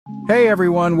Hey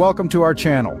everyone, welcome to our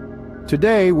channel.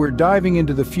 Today we're diving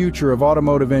into the future of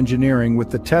automotive engineering with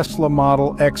the Tesla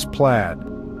Model X Plaid.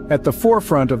 At the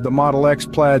forefront of the Model X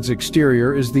Plaid's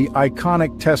exterior is the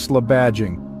iconic Tesla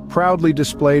badging, proudly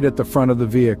displayed at the front of the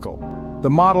vehicle. The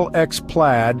Model X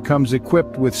Plaid comes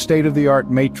equipped with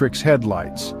state-of-the-art matrix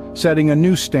headlights, setting a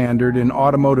new standard in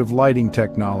automotive lighting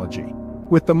technology.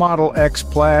 With the Model X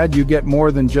Plaid, you get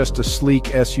more than just a sleek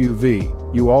SUV.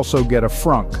 You also get a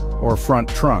frunk, or front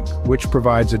trunk, which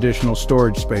provides additional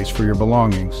storage space for your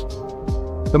belongings.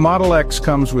 The Model X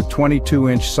comes with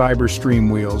 22-inch Cybertruck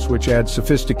wheels, which add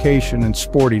sophistication and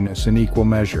sportiness in equal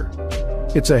measure.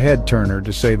 It's a head-turner,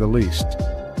 to say the least.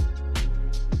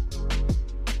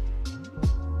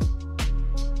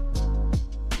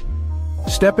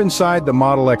 Step inside the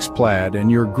Model X Plaid and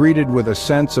you're greeted with a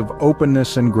sense of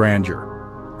openness and grandeur.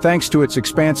 Thanks to its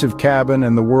expansive cabin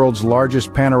and the world's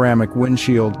largest panoramic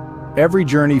windshield, every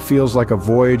journey feels like a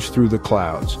voyage through the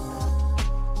clouds.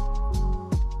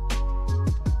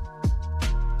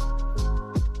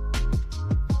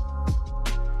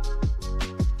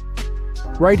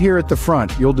 Right here at the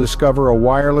front, you'll discover a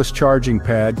wireless charging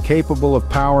pad capable of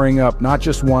powering up not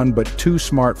just one but two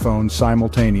smartphones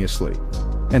simultaneously.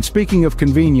 And speaking of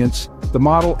convenience, the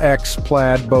Model X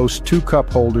Plaid boasts two cup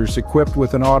holders equipped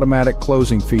with an automatic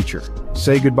closing feature.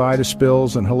 Say goodbye to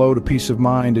spills and hello to peace of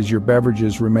mind as your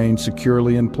beverages remain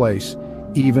securely in place,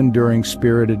 even during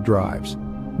spirited drives.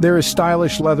 There is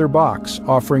stylish leather box,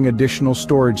 offering additional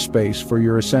storage space for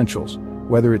your essentials.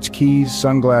 Whether it's keys,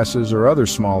 sunglasses, or other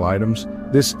small items,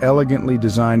 this elegantly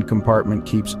designed compartment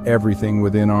keeps everything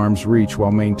within arm's reach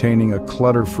while maintaining a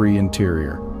clutter-free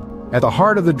interior. At the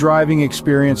heart of the driving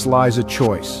experience lies a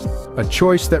choice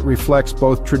that reflects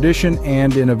both tradition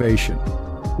and innovation.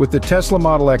 With the Tesla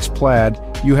Model X Plaid,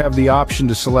 you have the option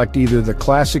to select either the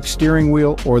classic steering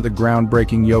wheel or the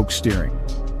groundbreaking yoke steering.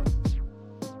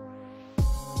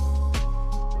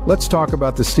 Let's talk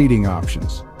about the seating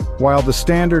options. While the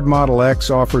standard Model X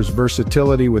offers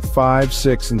versatility with 5,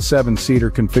 6, and 7-seater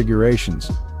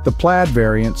configurations, the Plaid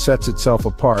variant sets itself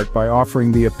apart by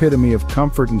offering the epitome of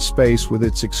comfort and space with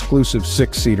its exclusive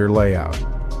 6-seater layout.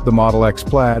 The Model X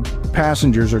Plaid,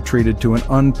 passengers are treated to an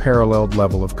unparalleled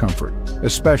level of comfort,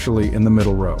 especially in the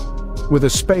middle row. With a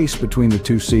space between the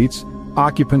two seats,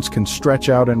 occupants can stretch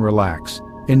out and relax,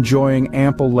 enjoying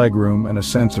ample legroom and a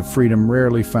sense of freedom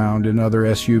rarely found in other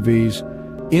SUVs.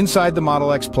 Inside the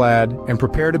Model X Plaid, and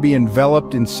prepare to be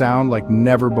enveloped in sound like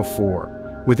never before.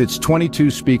 With its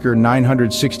 22-speaker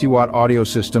 960-watt audio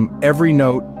system, every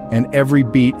note and every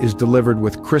beat is delivered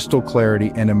with crystal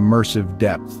clarity and immersive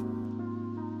depth.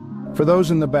 For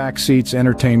those in the back seats,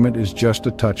 entertainment is just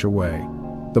a touch away.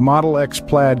 The Model X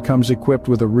Plaid comes equipped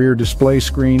with a rear display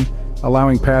screen,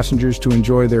 allowing passengers to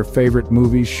enjoy their favorite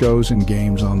movies, shows, and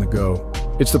games on the go.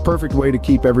 It's the perfect way to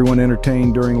keep everyone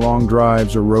entertained during long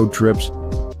drives or road trips.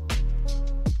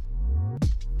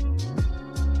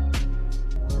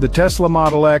 The Tesla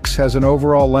Model X has an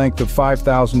overall length of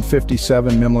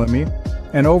 5,057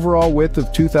 mm, an overall width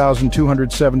of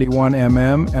 2,271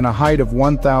 mm, and a height of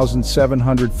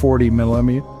 1,740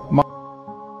 mm.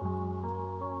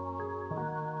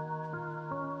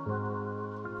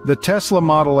 The Tesla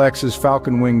Model X's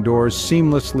Falcon Wing doors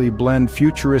seamlessly blend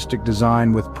futuristic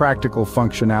design with practical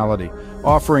functionality,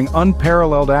 offering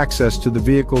unparalleled access to the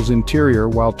vehicle's interior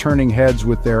while turning heads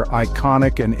with their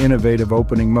iconic and innovative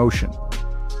opening motion.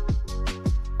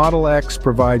 Model X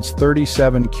provides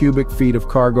 37 cubic feet of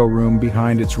cargo room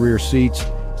behind its rear seats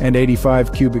and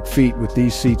 85 cubic feet with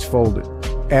these seats folded.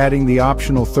 Adding the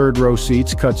optional third-row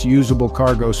seats cuts usable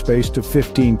cargo space to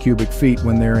 15 cubic feet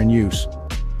when they're in use.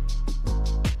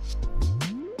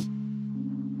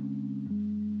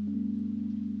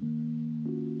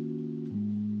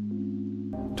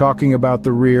 Talking about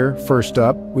the rear, first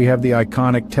up, we have the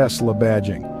iconic Tesla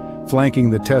badging. Flanking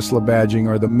the Tesla badging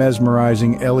are the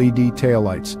mesmerizing LED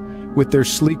taillights. With their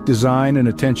sleek design and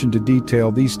attention to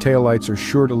detail, these taillights are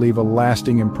sure to leave a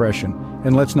lasting impression.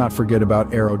 And let's not forget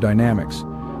about aerodynamics.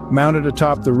 Mounted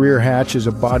atop the rear hatch is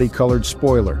a body-colored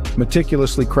spoiler,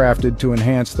 meticulously crafted to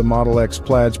enhance the Model X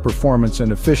Plaid's performance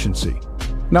and efficiency.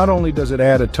 Not only does it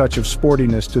add a touch of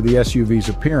sportiness to the SUV's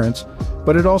appearance,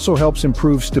 but it also helps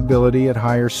improve stability at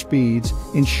higher speeds,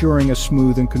 ensuring a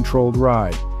smooth and controlled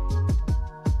ride.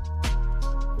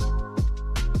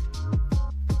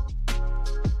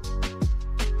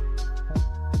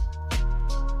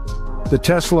 The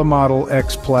Tesla Model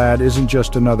X Plaid isn't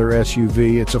just another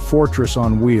SUV, it's a fortress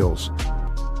on wheels.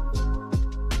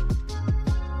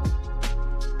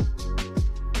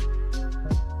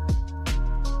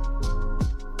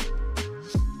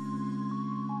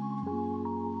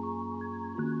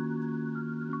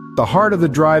 The heart of the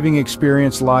driving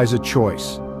experience lies a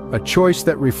choice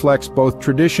that reflects both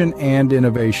tradition and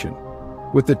innovation.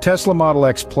 With the Tesla Model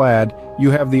X Plaid,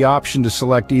 you have the option to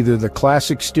select either the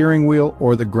classic steering wheel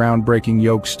or the groundbreaking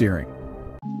yoke steering.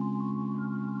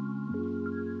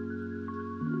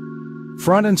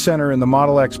 Front and center in the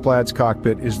Model X Plaid's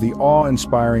cockpit is the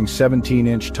awe-inspiring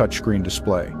 17-inch touchscreen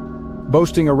display.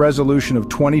 Boasting a resolution of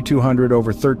 2200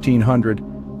 over 1300,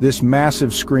 this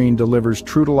massive screen delivers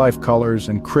true-to-life colors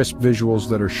and crisp visuals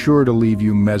that are sure to leave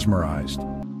you mesmerized.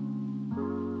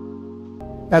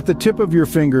 At the tip of your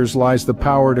fingers lies the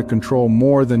power to control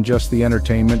more than just the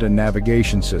entertainment and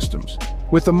navigation systems.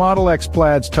 With the Model X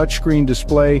Plaid's touchscreen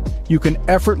display, you can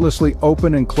effortlessly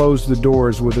open and close the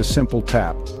doors with a simple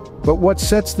tap. But what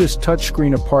sets this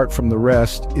touchscreen apart from the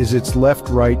rest is its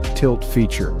left-right tilt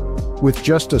feature. With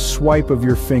just a swipe of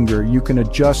your finger, you can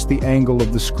adjust the angle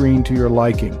of the screen to your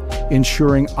liking,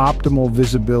 ensuring optimal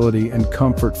visibility and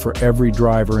comfort for every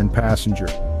driver and passenger.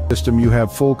 You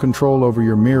have full control over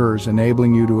your mirrors,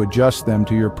 enabling you to adjust them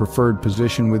to your preferred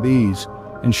position with ease,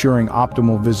 ensuring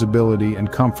optimal visibility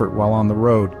and comfort while on the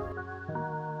road.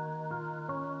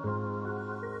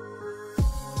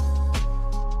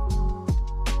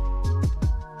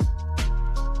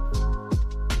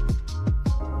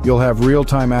 You'll have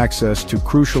real-time access to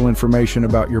crucial information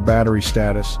about your battery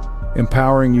status,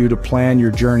 empowering you to plan your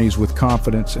journeys with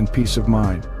confidence and peace of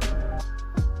mind.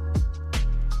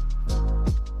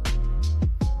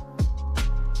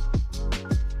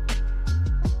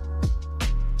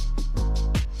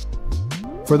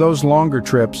 For those longer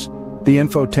trips, the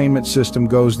infotainment system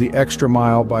goes the extra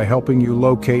mile by helping you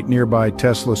locate nearby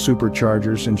Tesla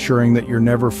superchargers, ensuring that you're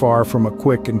never far from a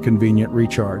quick and convenient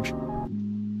recharge.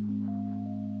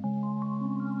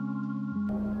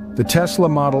 The Tesla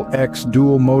Model X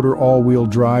dual-motor all-wheel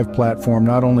drive platform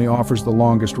not only offers the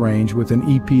longest range with an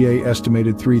EPA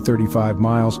estimated 335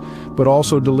 miles, but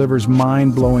also delivers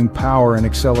mind-blowing power and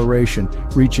acceleration,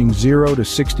 reaching 0 to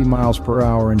 60 miles per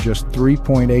hour in just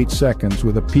 3.8 seconds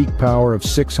with a peak power of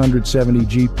 670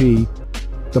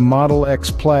 GP. The Model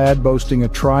X Plaid, boasting a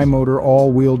tri-motor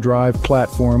all-wheel drive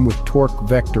platform with torque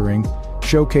vectoring,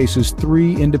 showcases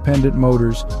 3 independent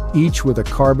motors, each with a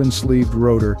carbon-sleeved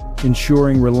rotor,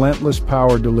 ensuring relentless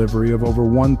power delivery of over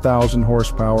 1,000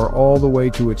 horsepower all the way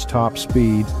to its top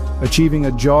speed, achieving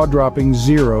a jaw-dropping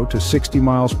 0 to 60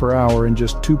 miles per hour in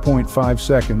just 2.5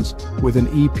 seconds with an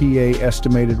EPA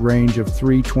estimated range of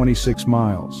 326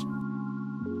 miles.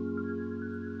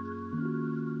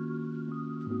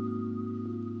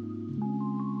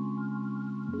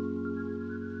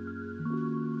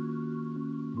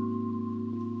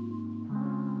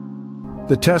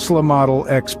 The Tesla Model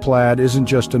X Plaid isn't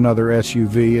just another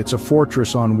SUV, it's a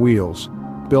fortress on wheels.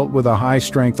 Built with a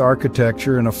high-strength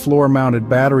architecture and a floor-mounted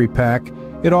battery pack,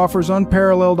 it offers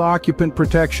unparalleled occupant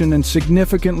protection and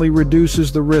significantly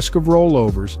reduces the risk of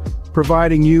rollovers.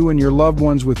 Providing you and your loved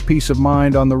ones with peace of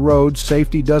mind on the road,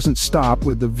 safety doesn't stop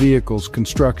with the vehicle's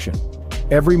construction.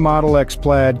 Every Model X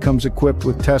Plaid comes equipped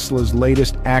with Tesla's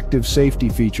latest active safety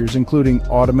features, including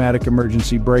automatic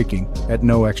emergency braking at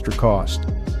no extra cost.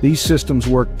 These systems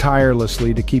work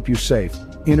tirelessly to keep you safe,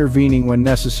 intervening when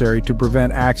necessary to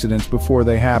prevent accidents before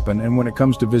they happen, and when it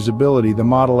comes to visibility, the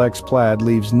Model X Plaid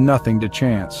leaves nothing to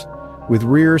chance. With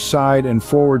rear, side, and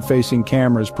forward-facing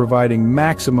cameras providing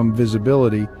maximum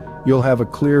visibility, you'll have a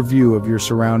clear view of your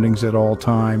surroundings at all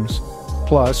times.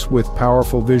 Plus, with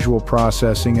powerful visual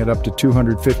processing at up to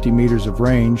 250 meters of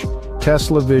range,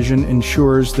 Tesla Vision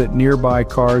ensures that nearby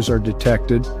cars are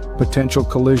detected, potential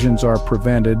collisions are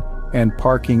prevented, and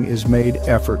parking is made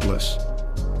effortless.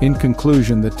 In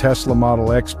conclusion, the Tesla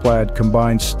Model X Plaid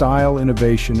combines style,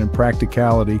 innovation, and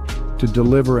practicality to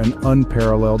deliver an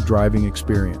unparalleled driving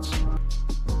experience.